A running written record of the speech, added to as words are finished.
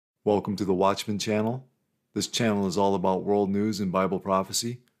Welcome to the Watchman channel. This channel is all about world news and Bible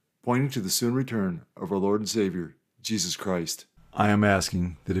prophecy, pointing to the soon return of our Lord and Savior, Jesus Christ. I am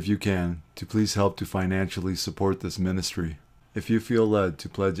asking that if you can, to please help to financially support this ministry. If you feel led to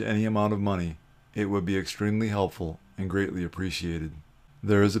pledge any amount of money, it would be extremely helpful and greatly appreciated.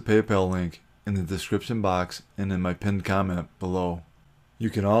 There is a PayPal link in the description box and in my pinned comment below. You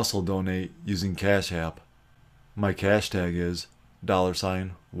can also donate using Cash App. My cash tag is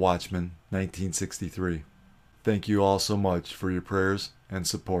 $Watchman1963. Thank you all so much for your prayers and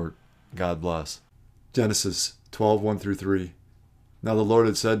support. God bless. Genesis 12:1-3. Now the Lord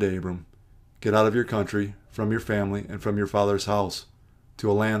had said to Abram, "Get out of your country, from your family, and from your father's house, to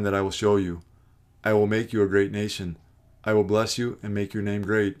a land that I will show you. I will make you a great nation. I will bless you and make your name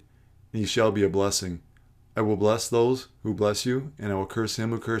great, and you shall be a blessing. I will bless those who bless you, and I will curse him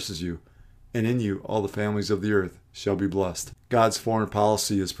who curses you. And in you all the families of the earth shall be blessed." God's foreign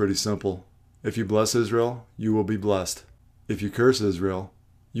policy is pretty simple. If you bless Israel, you will be blessed. If you curse Israel,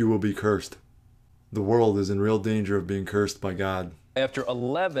 you will be cursed. The world is in real danger of being cursed by God. After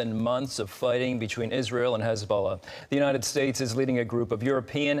 11 months of fighting between Israel and Hezbollah, the United States is leading a group of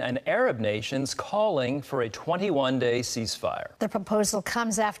European and Arab nations calling for a 21-day ceasefire. The proposal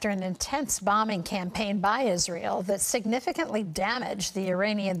comes after an intense bombing campaign by Israel that significantly damaged the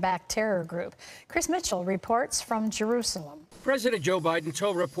Iranian-backed terror group. Chris Mitchell reports from Jerusalem. President Joe Biden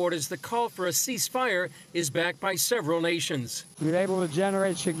told reporters the call for a ceasefire is backed by several nations. We're able to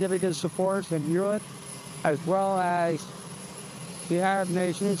generate significant support in Europe as well as the Arab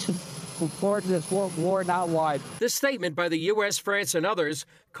nations support this war not wide. This statement by the U.S., France, and others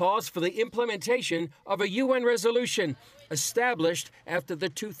calls for the implementation of a UN resolution established after the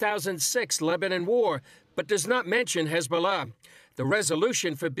 2006 Lebanon war, but does not mention Hezbollah. The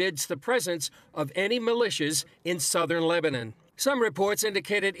resolution forbids the presence of any militias in southern Lebanon. Some reports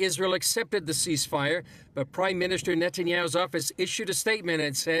indicated Israel accepted the ceasefire, but Prime Minister Netanyahu's office issued a statement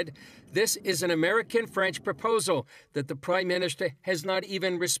and said, "This is an American-French proposal that the Prime Minister has not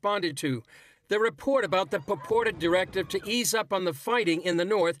even responded to." The report about the purported directive to ease up on the fighting in the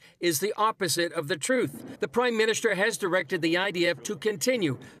north is the opposite of the truth. The Prime Minister has directed the IDF to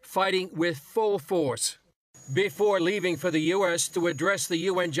continue fighting with full force. Before leaving for the U.S. to address the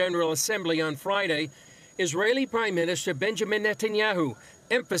UN General Assembly on Friday, Israeli Prime Minister Benjamin Netanyahu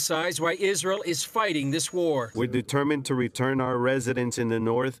emphasized why Israel is fighting this war. We're determined to return our residents in the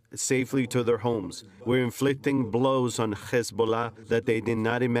north safely to their homes. We're inflicting blows on Hezbollah that they did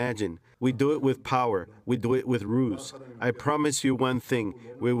not imagine. We do it with power. We do it with ruse. I promise you one thing,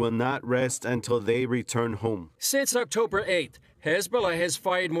 we will not rest until they return home. Since October 8th, Hezbollah has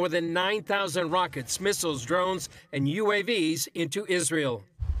fired more than 9,000 rockets, missiles, drones, and UAVs into Israel.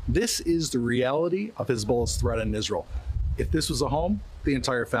 This is the reality of Hezbollah's threat in Israel. If this was a home, the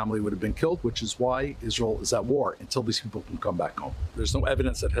entire family would have been killed, which is why Israel is at war until these people can come back home. There's no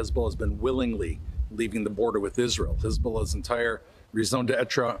evidence that Hezbollah has been willingly leaving the border with Israel. Hezbollah's entire raison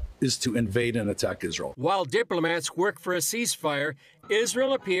d'etre is to invade and attack Israel. While diplomats work for a ceasefire,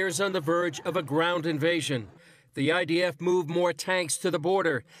 Israel appears on the verge of a ground invasion. The IDF moved more tanks to the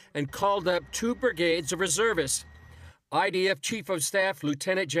border and called up 2 brigades of reservists. IDF Chief of Staff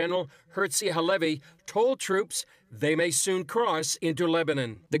Lieutenant General Herzi Halevi told troops they may soon cross into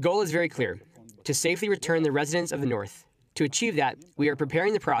Lebanon. The goal is very clear: to safely return the residents of the north. To achieve that, we are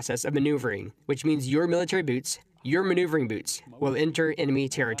preparing the process of maneuvering, which means your military boots, your maneuvering boots, will enter enemy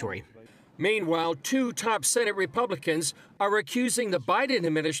territory. Meanwhile, 2 top Senate Republicans are accusing the Biden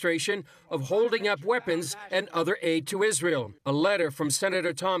administration of holding up weapons and other aid to Israel. A letter from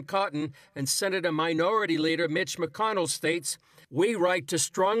Senator Tom Cotton and Senator Minority Leader Mitch McConnell states, "We write to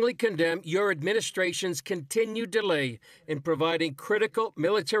strongly condemn your administration's continued delay in providing critical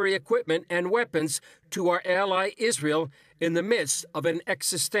military equipment and weapons to our ally Israel in the midst of an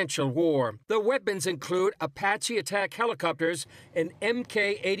existential war." The weapons include Apache attack helicopters and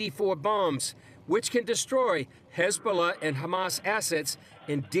Mk-84 bombs, which can destroy Hezbollah and Hamas assets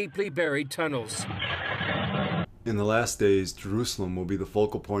in deeply buried tunnels. In the last days, Jerusalem will be the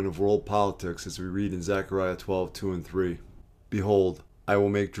focal point of world politics, as we read in Zechariah 12:2-3. "Behold, I will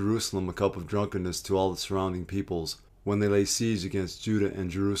make Jerusalem a cup of drunkenness to all the surrounding peoples, when they lay siege against Judah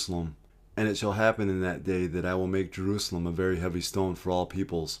and Jerusalem. And it shall happen in that day that I will make Jerusalem a very heavy stone for all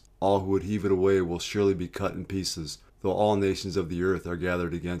peoples. All who would heave it away will surely be cut in pieces, though all nations of the earth are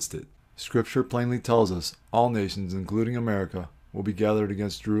gathered against it." Scripture plainly tells us all nations, including America, will be gathered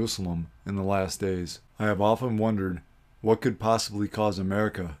against Jerusalem in the last days. I have often wondered what could possibly cause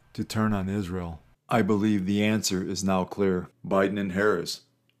America to turn on Israel. I believe the answer is now clear. Biden and Harris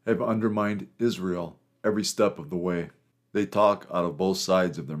have undermined Israel every step of the way. They talk out of both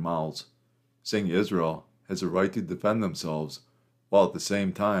sides of their mouths, saying Israel has a right to defend themselves, while at the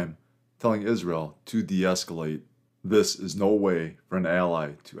same time telling Israel to de-escalate. This is no way for an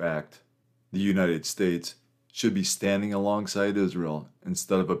ally to act. The United States should be standing alongside Israel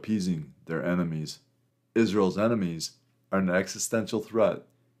instead of appeasing their enemies. Israel's enemies are an existential threat,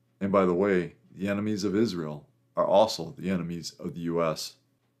 and by the way, the enemies of Israel are also the enemies of the U.S.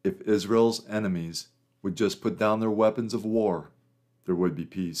 If Israel's enemies would just put down their weapons of war, there would be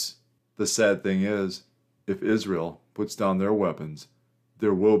peace. The sad thing is, if Israel puts down their weapons,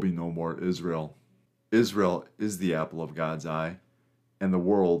 there will be no more Israel. Israel is the apple of God's eye, and the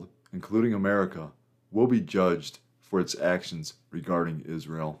world, including America, will be judged for its actions regarding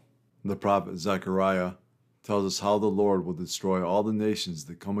Israel. The prophet Zechariah tells us how the Lord will destroy all the nations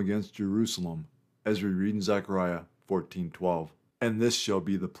that come against Jerusalem, as we read in Zechariah 14:12. And this shall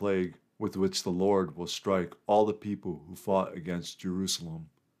be the plague with which the Lord will strike all the people who fought against Jerusalem.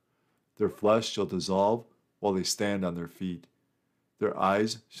 Their flesh shall dissolve while they stand on their feet. Their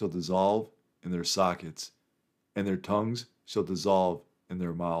eyes shall dissolve in their sockets, and their tongues shall dissolve in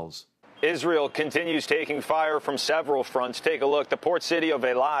their mouths. Israel continues taking fire from several fronts. Take a look. The port city of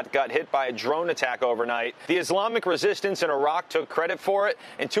Eilat got hit by a drone attack overnight. The Islamic resistance in Iraq took credit for it,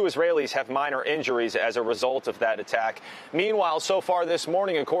 and 2 Israelis have minor injuries as a result of that attack. Meanwhile, so far this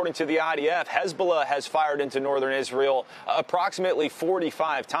morning, according to the IDF, Hezbollah has fired into northern Israel approximately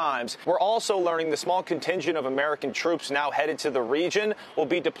 45 times. We're also learning the small contingent of American troops now headed to the region will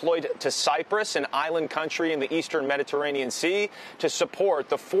be deployed to Cyprus, an island country in the eastern Mediterranean Sea, to support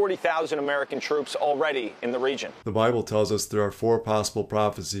the 40,000 American troops already in the region. The Bible tells us there are 4 possible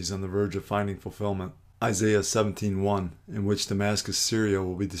prophecies on the verge of finding fulfillment. Isaiah 17:1, in which Damascus, Syria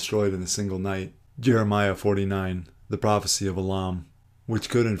will be destroyed in a single night. Jeremiah 49, the prophecy of Elam, which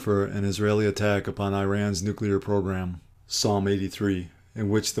could infer an Israeli attack upon Iran's nuclear program. Psalm 83, in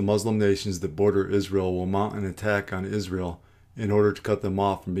which the Muslim nations that border Israel will mount an attack on Israel in order to cut them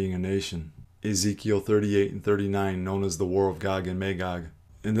off from being a nation. Ezekiel 38 and 39, known as the War of Gog and Magog.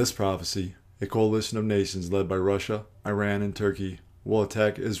 In this prophecy, a coalition of nations led by Russia, Iran, and Turkey will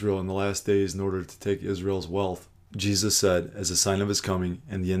attack Israel in the last days in order to take Israel's wealth. Jesus said, as a sign of his coming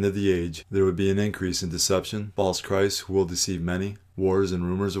and the end of the age, there would be an increase in deception, false Christs who will deceive many, wars and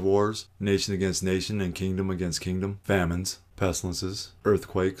rumors of wars, nation against nation and kingdom against kingdom, famines, pestilences,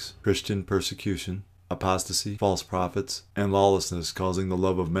 earthquakes, Christian persecution, apostasy, false prophets, and lawlessness, causing the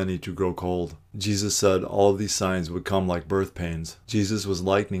love of many to grow cold. Jesus said all of these signs would come like birth pains. Jesus was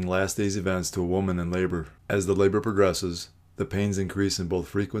likening last days events to a woman in labor. As the labor progresses, the pains increase in both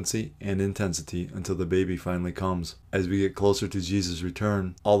frequency and intensity until the baby finally comes. As we get closer to Jesus'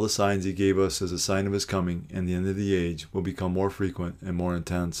 return, all the signs he gave us as a sign of his coming and the end of the age will become more frequent and more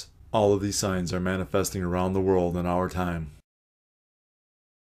intense. All of these signs are manifesting around the world in our time.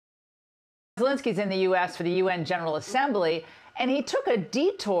 Zelensky's in the U.S. for the UN General Assembly, and he took a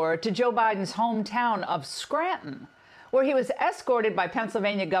detour to Joe Biden's hometown of Scranton, where he was escorted by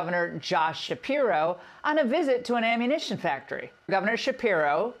Pennsylvania Governor Josh Shapiro on a visit to an ammunition factory. Governor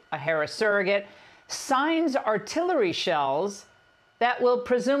Shapiro, a Harris surrogate, signs artillery shells that will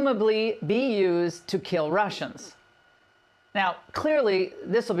presumably be used to kill Russians. Now, clearly,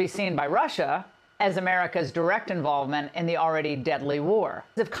 this will be seen by Russia as America's direct involvement in the already deadly war.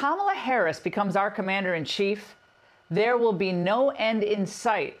 If Kamala Harris becomes our commander-in-chief, there will be no end in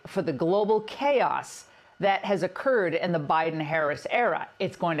sight for the global chaos that has occurred in the Biden-Harris era.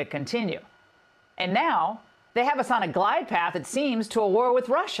 It's going to continue. And now, they have us on a glide path, it seems, to a war with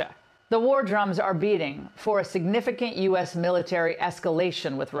Russia. The war drums are beating for a significant U.S. military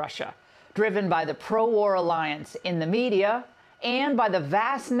escalation with Russia, driven by the pro-war alliance in the media and by the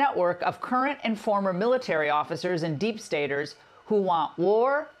vast network of current and former military officers and deep staters who want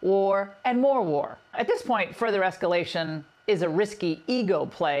war, war, and more war. At this point, further escalation is a risky ego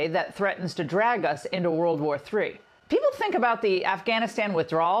play that threatens to drag us into World War III. People think about the Afghanistan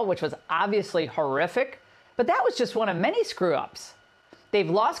withdrawal, which was obviously horrific, but that was just one of many screw-ups. They've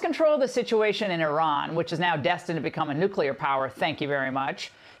lost control of the situation in Iran, which is now destined to become a nuclear power, thank you very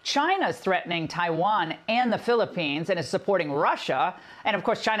much. China's threatening Taiwan and the Philippines and is supporting Russia. And of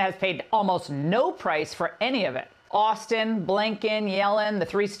course, China has paid almost no price for any of it. Austin, Blinken, Yellen, the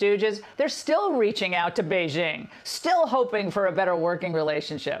Three Stooges, they're still reaching out to Beijing, still hoping for a better working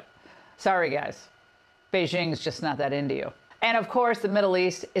relationship. Sorry, guys. Beijing's just not that into you. And of course, the Middle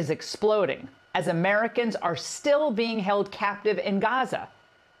East is exploding as Americans are still being held captive in Gaza.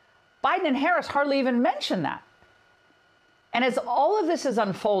 Biden and Harris hardly even mention that. And as all of this is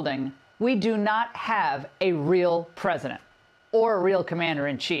unfolding, we do not have a real president or a real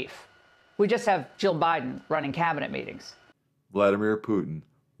commander-in-chief. We just have Jill Biden running cabinet meetings. Vladimir Putin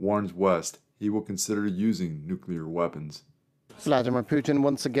warns West he will consider using nuclear weapons. Vladimir Putin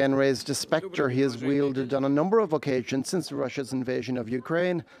once again raised a spectre he has wielded on a number of occasions since Russia's invasion of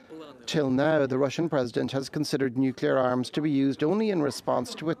Ukraine. Till now, the Russian president has considered nuclear arms to be used only in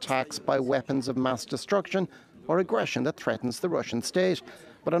response to attacks by weapons of mass destruction or aggression that threatens the Russian state.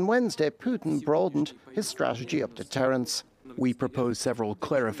 But on Wednesday, Putin broadened his strategy up to deterrence. We propose several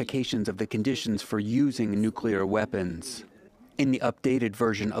clarifications of the conditions for using nuclear weapons. In the updated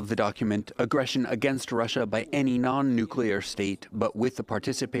version of the document, aggression against Russia by any non-nuclear state, but with the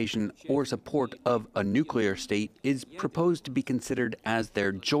participation or support of a nuclear state, is proposed to be considered as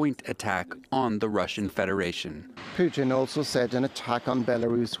their joint attack on the Russian Federation. Putin also said an attack on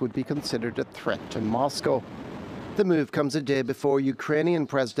Belarus would be considered a threat to Moscow. The move comes a day before Ukrainian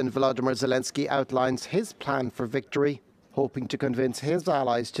President Volodymyr Zelensky outlines his plan for victory, hoping to convince his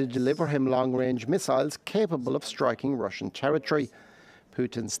allies to deliver him long-range missiles capable of striking Russian territory.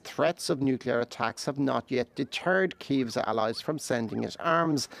 Putin's threats of nuclear attacks have not yet deterred Kyiv's allies from sending it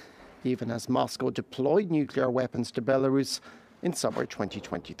arms, even as Moscow deployed nuclear weapons to Belarus in summer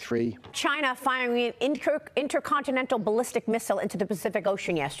 2023. China firing an intercontinental ballistic missile into the Pacific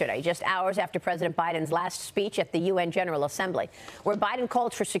Ocean yesterday, just hours after President Biden's last speech at the UN General Assembly, where Biden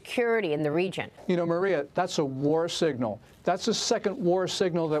called for security in the region. You know, Maria, that's a war signal. That's the second war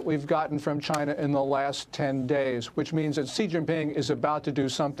signal that we've gotten from China in the last 10 days, which means that Xi Jinping is about to do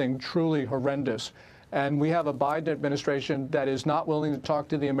something truly horrendous. And we have a Biden administration that is not willing to talk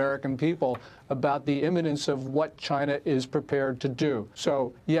to the American people about the imminence of what China is prepared to do.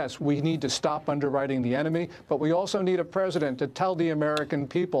 So, yes, we need to stop underwriting the enemy, but we also need a president to tell the American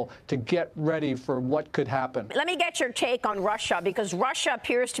people to get ready for what could happen. Let me get your take on Russia, because Russia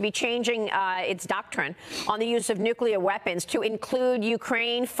appears to be changing its doctrine on the use of nuclear weapons to include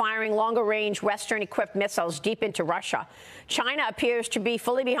Ukraine firing longer-range Western-equipped missiles deep into Russia. China appears to be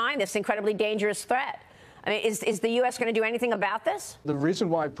fully behind this incredibly dangerous threat. I mean, is the U.S. going to do anything about this? The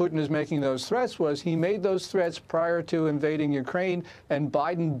reason why Putin is making those threats was he made those threats prior to invading Ukraine, and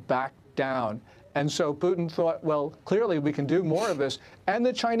Biden backed down. And so Putin thought, well, clearly we can do more of this. And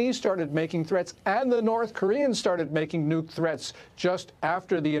the Chinese started making threats, and the North Koreans started making nuke threats just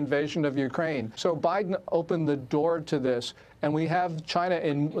after the invasion of Ukraine. So Biden opened the door to this, and we have China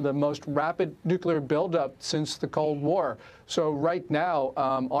in the most rapid nuclear buildup since the Cold War. So right now,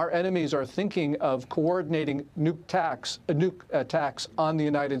 our enemies are thinking of coordinating nuke attacks on the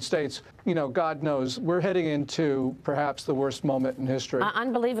United States. You know, God knows, we're heading into perhaps the worst moment in history.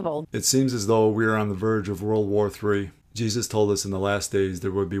 Unbelievable. It seems as though we are on the verge of World War III. Jesus told us in the last days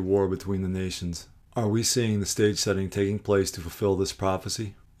there would be war between the nations. Are we seeing the stage setting taking place to fulfill this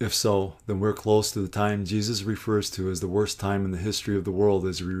prophecy? If so, then we're close to the time Jesus refers to as the worst time in the history of the world,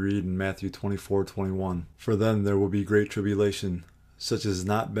 as we read in Matthew 24:21. For then there will be great tribulation, such as has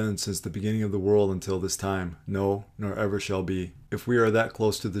not been since the beginning of the world until this time, no, nor ever shall be. If we are that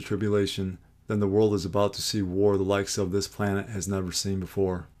close to the tribulation, then the world is about to see war the likes of this planet has never seen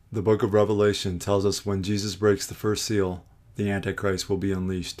before. The book of Revelation tells us when Jesus breaks the first seal, the Antichrist will be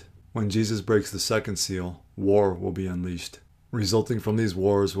unleashed. When Jesus breaks the second seal, war will be unleashed. Resulting from these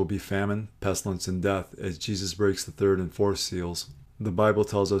wars will be famine, pestilence, and death as Jesus breaks the third and fourth seals. The Bible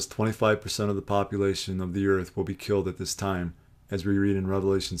tells us 25% of the population of the earth will be killed at this time, as we read in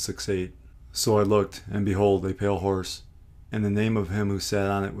Revelation 6:8. So I looked, and behold, a pale horse, and the name of him who sat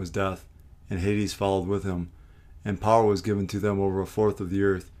on it was Death, and Hades followed with him, and power was given to them over a fourth of the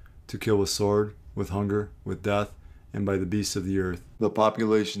earth, to kill with sword, with hunger, with death, and by the beasts of the earth. The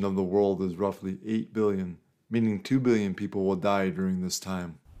population of the world is roughly 8 billion. Meaning 2 billion people will die during this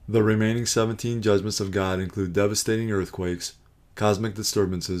time. The remaining 17 judgments of God include devastating earthquakes, cosmic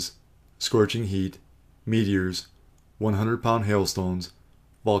disturbances, scorching heat, meteors, 100-pound hailstones,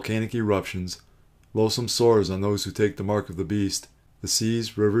 volcanic eruptions, loathsome sores on those who take the mark of the beast, the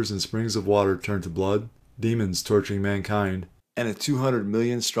seas, rivers, and springs of water turn to blood, demons torturing mankind, and a 200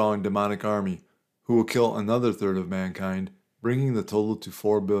 million strong demonic army who will kill another third of mankind, bringing the total to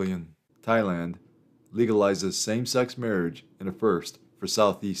 4 billion. Thailand legalizes same-sex marriage in a first for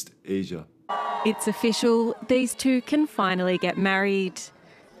Southeast Asia. It's official, these two can finally get married.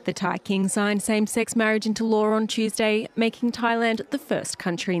 The Thai king signed same-sex marriage into law on Tuesday, making Thailand the first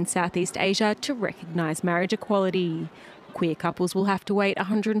country in Southeast Asia to recognise marriage equality. Queer couples will have to wait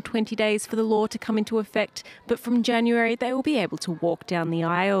 120 days for the law to come into effect, but from January they will be able to walk down the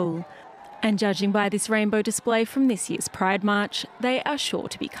aisle. And judging by this rainbow display from this year's Pride March, they are sure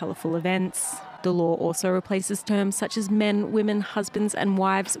to be colourful events. The law also replaces terms such as men, women, husbands and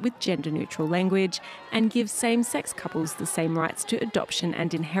wives with gender-neutral language and gives same-sex couples the same rights to adoption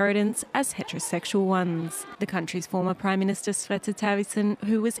and inheritance as heterosexual ones. The country's former Prime Minister Sveta Tavison,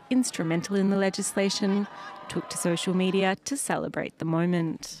 who was instrumental in the legislation, took to social media to celebrate the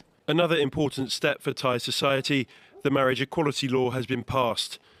moment. Another important step for Thai society, the marriage equality law has been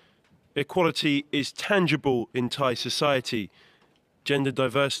passed. Equality is tangible in Thai society. Gender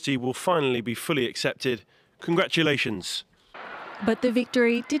diversity will finally be fully accepted. Congratulations. But the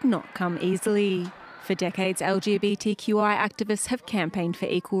victory did not come easily. For decades, LGBTQI activists have campaigned for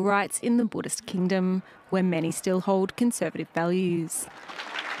equal rights in the Buddhist kingdom, where many still hold conservative values.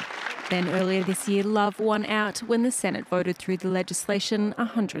 Then earlier this year, love won out when the Senate voted through the legislation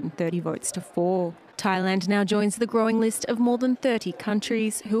 130 votes to 4. Thailand now joins the growing list of more than 30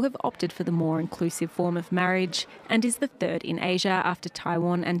 countries who have opted for the more inclusive form of marriage and is the third in Asia after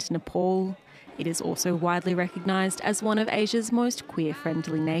Taiwan and Nepal. It is also widely recognised as one of Asia's most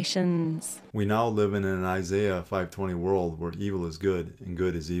queer-friendly nations. We now live in an Isaiah 5:20 world where evil is good and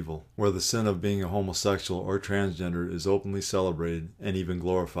good is evil, where the sin of being a homosexual or transgender is openly celebrated and even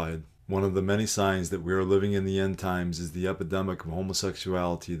glorified. One of the many signs that we are living in the end times is the epidemic of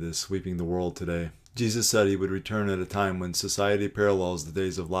homosexuality that is sweeping the world today. Jesus said he would return at a time when society parallels the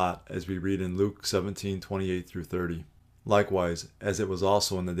days of Lot, as we read in Luke 17:28 through 30. Likewise, as it was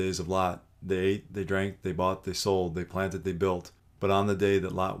also in the days of Lot, they ate, they drank, they bought, they sold, they planted, they built. But on the day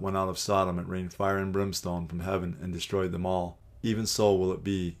that Lot went out of Sodom, it rained fire and brimstone from heaven and destroyed them all. Even so will it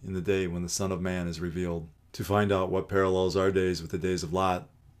be in the day when the Son of Man is revealed. To find out what parallels our days with the days of Lot,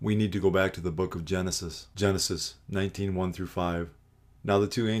 we need to go back to the book of Genesis. Genesis 19:1 through 5. Now the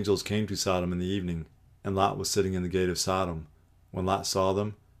two angels came to Sodom in the evening, and Lot was sitting in the gate of Sodom. When Lot saw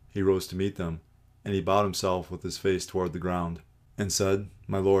them, he rose to meet them, and he bowed himself with his face toward the ground, and said,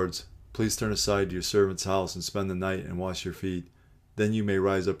 My lords, please turn aside to your servant's house and spend the night and wash your feet. Then you may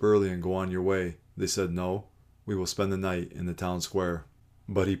rise up early and go on your way. They said, No, we will spend the night in the town square.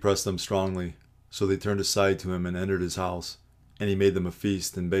 But he pressed them strongly, so they turned aside to him and entered his house. And he made them a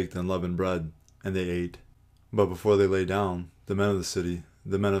feast and baked unleavened bread, and they ate. But before they lay down, the men of the city,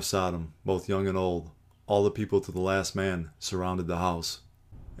 the men of Sodom, both young and old, all the people to the last man, surrounded the house.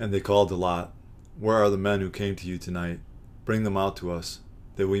 And they called to Lot, Where are the men who came to you tonight? Bring them out to us,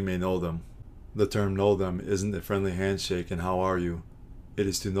 that we may know them. The term know them isn't a friendly handshake and how are you. It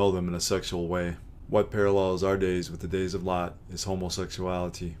is to know them in a sexual way. What parallels our days with the days of Lot is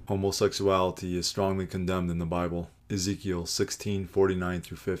homosexuality. Homosexuality is strongly condemned in the Bible. Ezekiel 16:49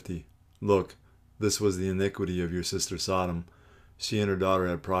 through 50. Look, this was the iniquity of your sister Sodom. She and her daughter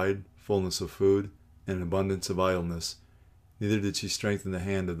had pride, fullness of food, and abundance of idleness. Neither did she strengthen the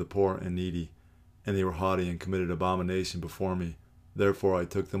hand of the poor and needy. And they were haughty and committed abomination before me. Therefore I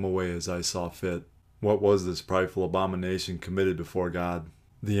took them away as I saw fit. What was this prideful abomination committed before God?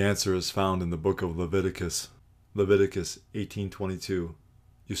 The answer is found in the book of Leviticus. Leviticus 18:22.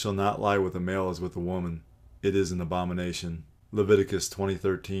 You shall not lie with a male as with a woman. It is an abomination. Leviticus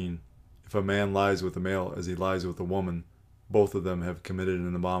 20:13. If a man lies with a male as he lies with a woman, both of them have committed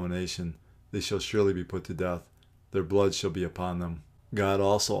an abomination. They shall surely be put to death. Their blood shall be upon them. God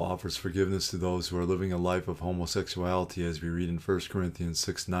also offers forgiveness to those who are living a life of homosexuality, as we read in 1 Corinthians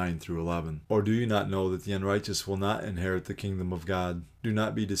 6:9 through 11. Or do you not know that the unrighteous will not inherit the kingdom of God? Do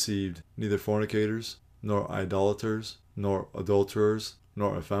not be deceived. Neither fornicators, nor idolaters, nor adulterers,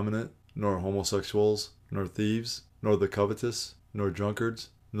 nor effeminate, nor homosexuals, nor thieves, nor the covetous, nor drunkards,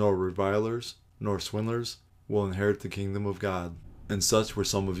 nor revilers, nor swindlers will inherit the kingdom of God. And such were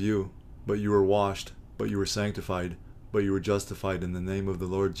some of you. But you were washed, but you were sanctified, but you were justified in the name of the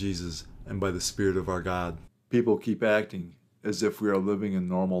Lord Jesus and by the Spirit of our God. People keep acting as if we are living in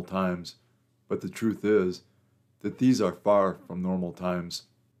normal times, but the truth is that these are far from normal times.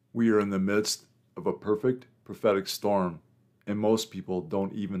 We are in the midst of a perfect prophetic storm, and most people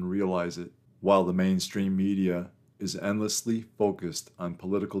don't even realize it. While the mainstream media is endlessly focused on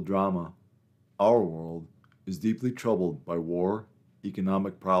political drama, our world is deeply troubled by war,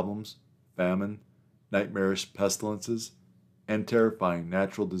 economic problems, famine, nightmarish pestilences, and terrifying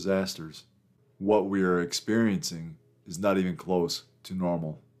natural disasters. What we are experiencing is not even close to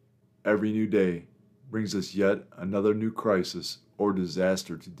normal. Every new day brings us yet another new crisis or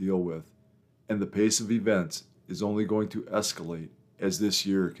disaster to deal with, and the pace of events is only going to escalate as this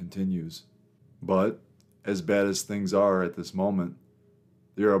year continues. But, as bad as things are at this moment,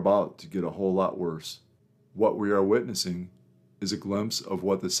 they are about to get a whole lot worse. What we are witnessing is a glimpse of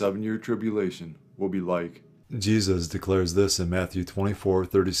what the 7-year tribulation will be like. Jesus declares this in Matthew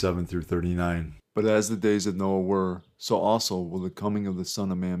 24:37 through 39. But as the days of Noah were, so also will the coming of the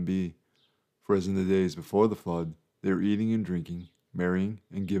Son of Man be. For as in the days before the flood, they were eating and drinking, marrying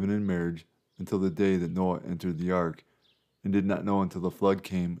and giving in marriage, until the day that Noah entered the ark, and did not know until the flood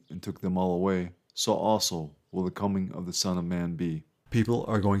came and took them all away, so also will the coming of the Son of Man be. People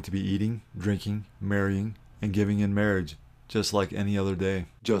are going to be eating, drinking, marrying, and giving in marriage, just like any other day.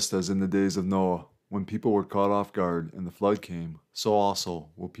 Just as in the days of Noah, when people were caught off guard and the flood came, so also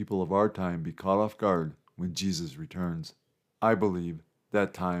will people of our time be caught off guard when Jesus returns. I believe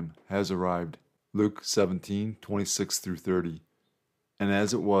that time has arrived. Luke 17:26-30. And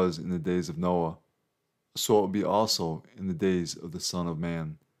as it was in the days of Noah, so it will be also in the days of the Son of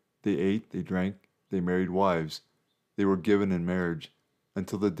Man. They ate, they drank, they married wives, they were given in marriage,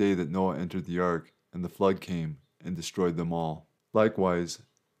 until the day that Noah entered the ark, and the flood came and destroyed them all. Likewise,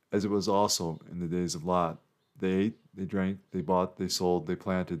 as it was also in the days of Lot, they ate, they drank, they bought, they sold, they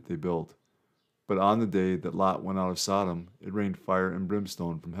planted, they built. But on the day that Lot went out of Sodom, it rained fire and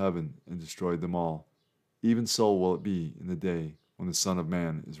brimstone from heaven and destroyed them all. Even so will it be in the day when the Son of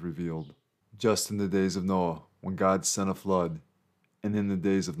Man is revealed. Just in the days of Noah, when God sent a flood, and in the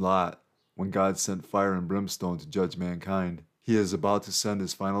days of Lot, when God sent fire and brimstone to judge mankind, he is about to send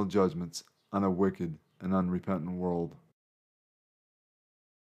his final judgments on a wicked and unrepentant world.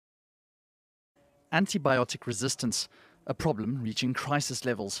 Antibiotic resistance, a problem reaching crisis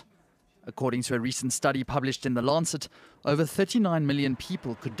levels. According to a recent study published in The Lancet, over 39 million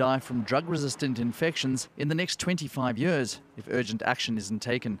people could die from drug-resistant infections in the next 25 years if urgent action isn't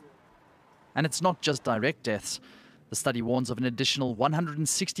taken. And it's not just direct deaths. The study warns of an additional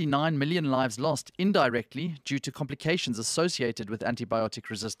 169 million lives lost indirectly due to complications associated with antibiotic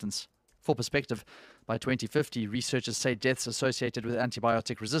resistance. For perspective, by 2050, researchers say deaths associated with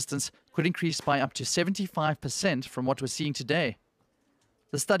antibiotic resistance could increase by up to 75% from what we're seeing today.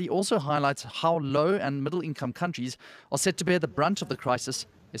 The study also highlights how low and middle-income countries are set to bear the brunt of the crisis,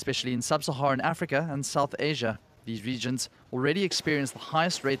 especially in sub-Saharan Africa and South Asia. These regions already experience the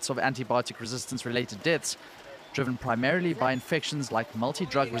highest rates of antibiotic resistance-related deaths, driven primarily by infections like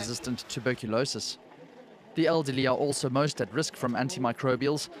multi-drug resistant tuberculosis. The elderly are also most at risk from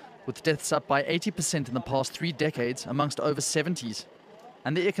antimicrobials, with deaths up by 80% in the past 3 decades amongst over 70s.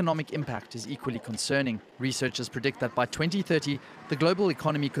 And the economic impact is equally concerning. Researchers predict that by 2030, the global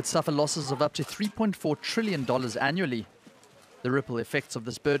economy could suffer losses of up to $3.4 trillion annually. The ripple effects of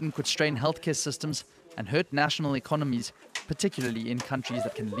this burden could strain healthcare systems and hurt national economies, particularly in countries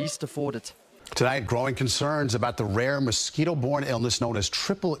that can least afford it. Tonight, growing concerns about the rare mosquito-borne illness known as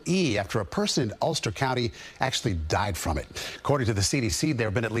Triple E after a person in Ulster County actually died from it. According to the CDC, there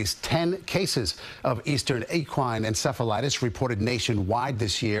have been at least 10 cases of Eastern equine encephalitis reported nationwide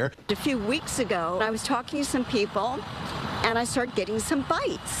this year. A few weeks ago, I was talking to some people, and I started getting some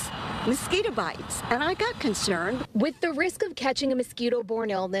bites. Mosquito bites, and I got concerned. With the risk of catching a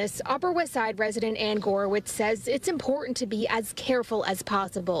mosquito-borne illness, Upper West Side resident Ann Gorowitz says it's important to be as careful as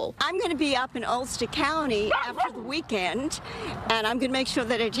possible. I'm going to be up in Ulster County after the weekend, and I'm going to make sure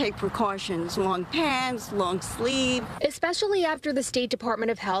that I take precautions, long pants, long sleeve. Especially after the State Department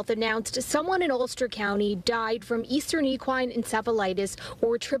of Health announced someone in Ulster County died from Eastern equine encephalitis,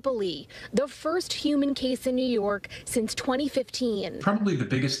 or Triple E, the first human case in New York since 2015. Probably the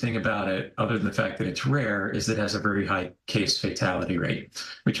biggest thing about it, other than the fact that it's rare, is that it has a very high case fatality rate,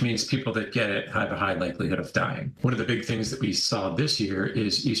 which means people that get it have a high likelihood of dying. One of the big things that we saw this year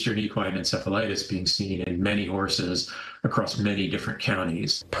is Eastern equine encephalitis being seen in many horses across many different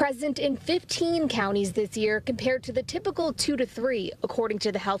counties. Present in 15 counties this year compared to the typical 2 to 3, according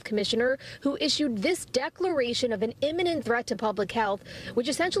to the health commissioner, who issued this declaration of an imminent threat to public health, which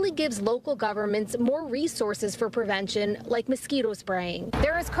essentially gives local governments more resources for prevention, like mosquito spraying.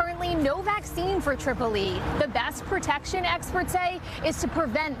 There is currently no vaccine for Triple E. The best protection, experts say, is to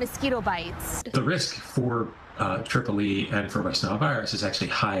prevent mosquito bites. The risk for Triple E and for West Nile virus is actually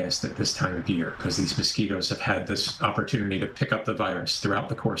highest at this time of year because these mosquitoes have had this opportunity to pick up the virus throughout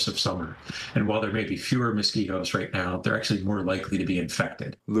the course of summer. And while there may be fewer mosquitoes right now, they're actually more likely to be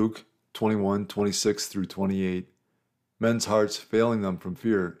infected. Luke 21:26-28. Men's hearts failing them from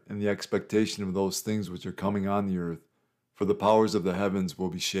fear and the expectation of those things which are coming on the earth, for the powers of the heavens will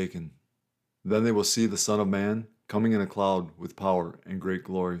be shaken. Then they will see the Son of Man coming in a cloud with power and great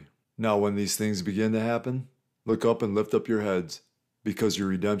glory. Now when these things begin to happen, look up and lift up your heads, because your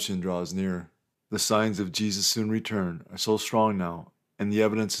redemption draws near. The signs of Jesus' soon return are so strong now, and the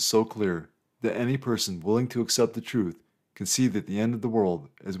evidence is so clear, that any person willing to accept the truth can see that the end of the world,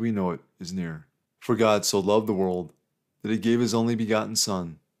 as we know it, is near. For God so loved the world, that he gave his only begotten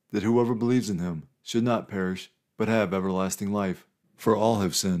Son, that whoever believes in him should not perish, but have everlasting life. For all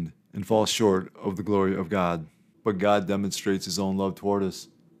have sinned, and fall short of the glory of God. But God demonstrates his own love toward us,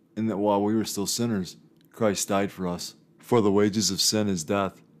 and that while we were still sinners, Christ died for us. For the wages of sin is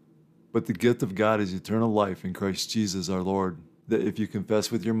death, but the gift of God is eternal life in Christ Jesus our Lord. That if you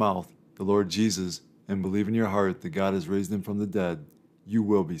confess with your mouth the Lord Jesus and believe in your heart that God has raised him from the dead, you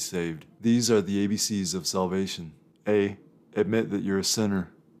will be saved. These are the ABCs of salvation. A. Admit that you're a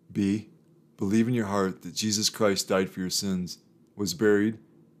sinner. B. Believe in your heart that Jesus Christ died for your sins, was buried,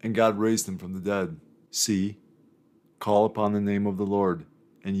 and God raised him from the dead. C. Call upon the name of the Lord,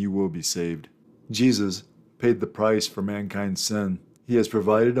 and you will be saved. Jesus paid the price for mankind's sin. He has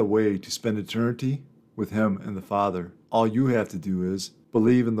provided a way to spend eternity with him and the Father. All you have to do is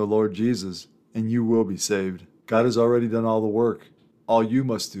believe in the Lord Jesus, and you will be saved. God has already done all the work. All you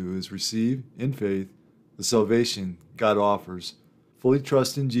must do is receive, in faith, the salvation God offers. Fully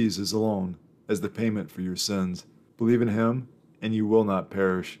trust in Jesus alone as the payment for your sins. Believe in him, and you will not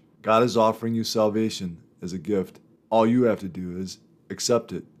perish. God is offering you salvation as a gift. All you have to do is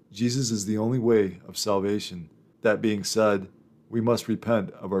accept it. Jesus is the only way of salvation. That being said, we must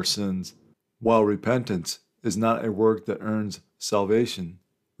repent of our sins. While repentance is not a work that earns salvation,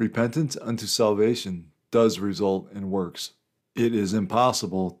 repentance unto salvation does result in works. It is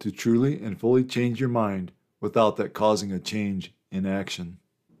impossible to truly and fully change your mind without that causing a change in action.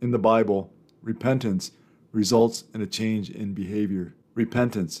 In the Bible, repentance results in a change in behavior.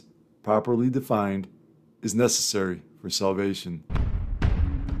 Repentance, properly defined, is necessary for salvation.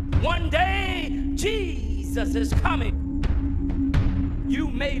 One day, Jesus is coming. You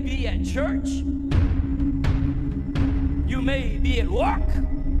may be at church. You may be at work.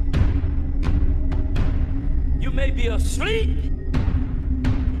 You may be asleep.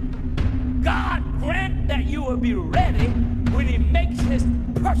 God grant that you will be ready when he makes his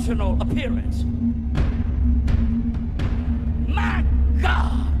personal appearance. My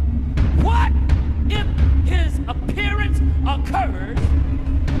God, what if his appearance occurs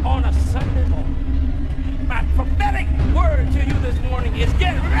on a Sunday morning? My prophetic word to you this morning is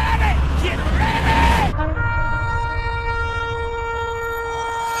get ready! Get ready!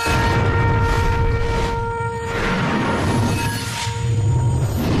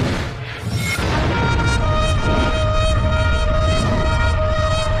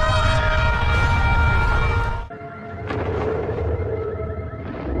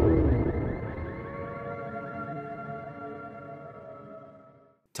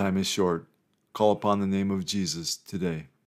 Time is short. Call upon the name of Jesus today.